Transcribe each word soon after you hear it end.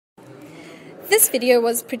This video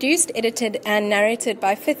was produced, edited, and narrated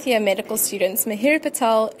by fifth-year medical students Mahir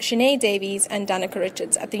Patel, Sinead Davies, and Danica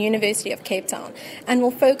Richards at the University of Cape Town, and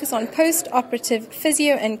will focus on post-operative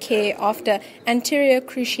physio and care after anterior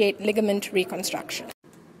cruciate ligament reconstruction.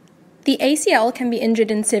 The ACL can be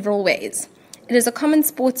injured in several ways. It is a common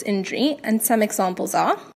sports injury, and some examples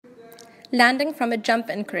are landing from a jump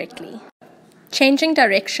incorrectly, changing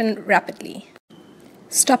direction rapidly,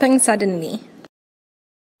 stopping suddenly.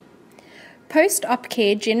 Post-op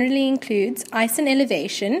care generally includes ice and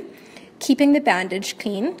elevation, keeping the bandage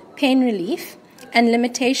clean, pain relief, and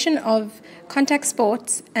limitation of contact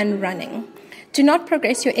sports and running. Do not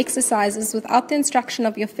progress your exercises without the instruction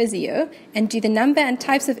of your physio, and do the number and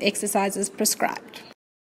types of exercises prescribed.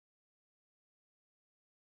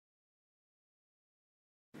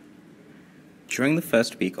 During the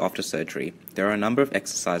first week after surgery, there are a number of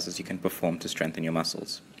exercises you can perform to strengthen your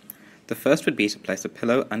muscles. The first would be to place a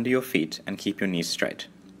pillow under your feet and keep your knees straight.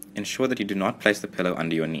 Ensure that you do not place the pillow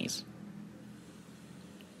under your knees.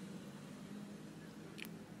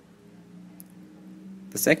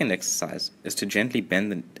 The second exercise is to gently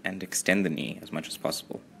bend and extend the knee as much as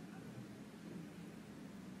possible.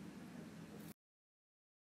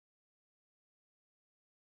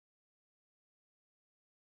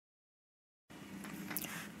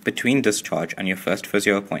 Between discharge and your first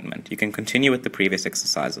physio appointment, you can continue with the previous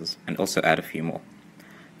exercises and also add a few more.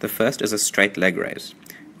 The first is a straight leg raise,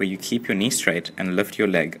 where you keep your knee straight and lift your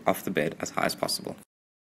leg off the bed as high as possible.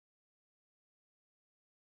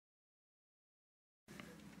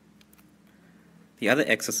 The other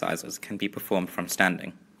exercises can be performed from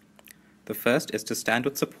standing. The first is to stand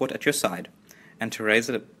with support at your side and to raise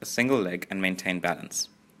a single leg and maintain balance.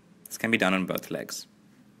 This can be done on both legs.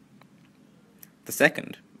 The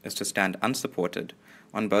second is to stand unsupported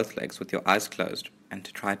on both legs with your eyes closed and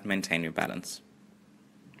to try to maintain your balance.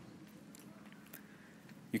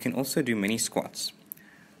 You can also do mini squats,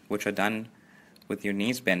 which are done with your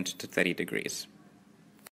knees bent to 30 degrees.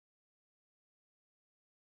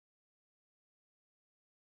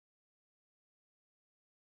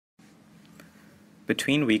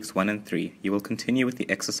 Between weeks 1 and 3, you will continue with the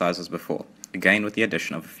exercises before, again with the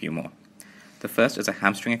addition of a few more. The first is a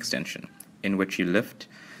hamstring extension, in which you lift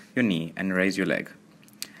your knee and raise your leg.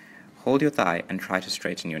 Hold your thigh and try to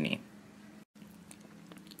straighten your knee.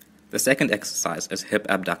 The second exercise is hip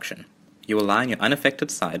abduction. You will lie on your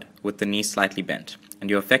unaffected side with the knee slightly bent and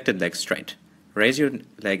your affected leg straight. Raise your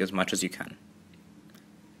leg as much as you can.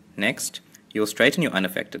 Next, you will straighten your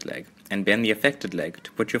unaffected leg and bend the affected leg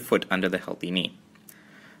to put your foot under the healthy knee.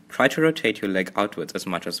 Try to rotate your leg outwards as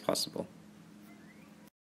much as possible.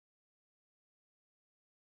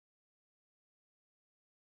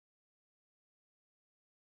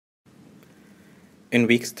 In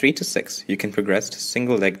weeks 3 to 6, you can progress to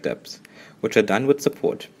single leg dips, which are done with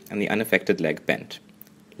support and the unaffected leg bent.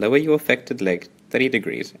 Lower your affected leg 30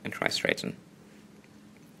 degrees and try straighten.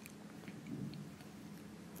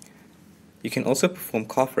 You can also perform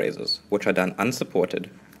calf raises, which are done unsupported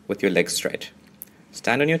with your legs straight.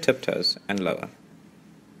 Stand on your tiptoes and lower.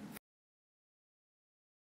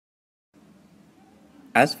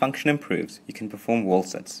 As function improves, you can perform wall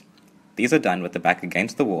sits. These are done with the back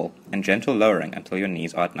against the wall and gentle lowering until your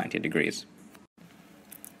knees are at 90 degrees.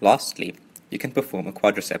 Lastly, you can perform a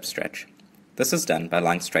quadriceps stretch. This is done by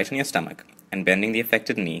lying straight on your stomach and bending the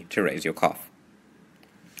affected knee to raise your calf.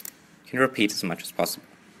 You can repeat as much as possible.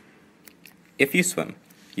 If you swim,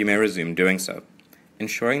 you may resume doing so,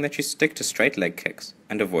 ensuring that you stick to straight leg kicks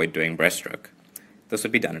and avoid doing breaststroke. This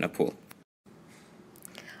would be done in a pool.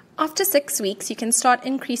 After 6 weeks, you can start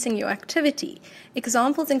increasing your activity.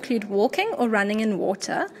 Examples include walking or running in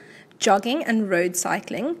water, jogging and road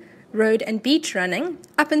cycling, road and beach running,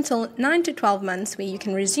 up until 9 to 12 months where you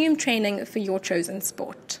can resume training for your chosen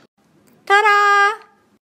sport.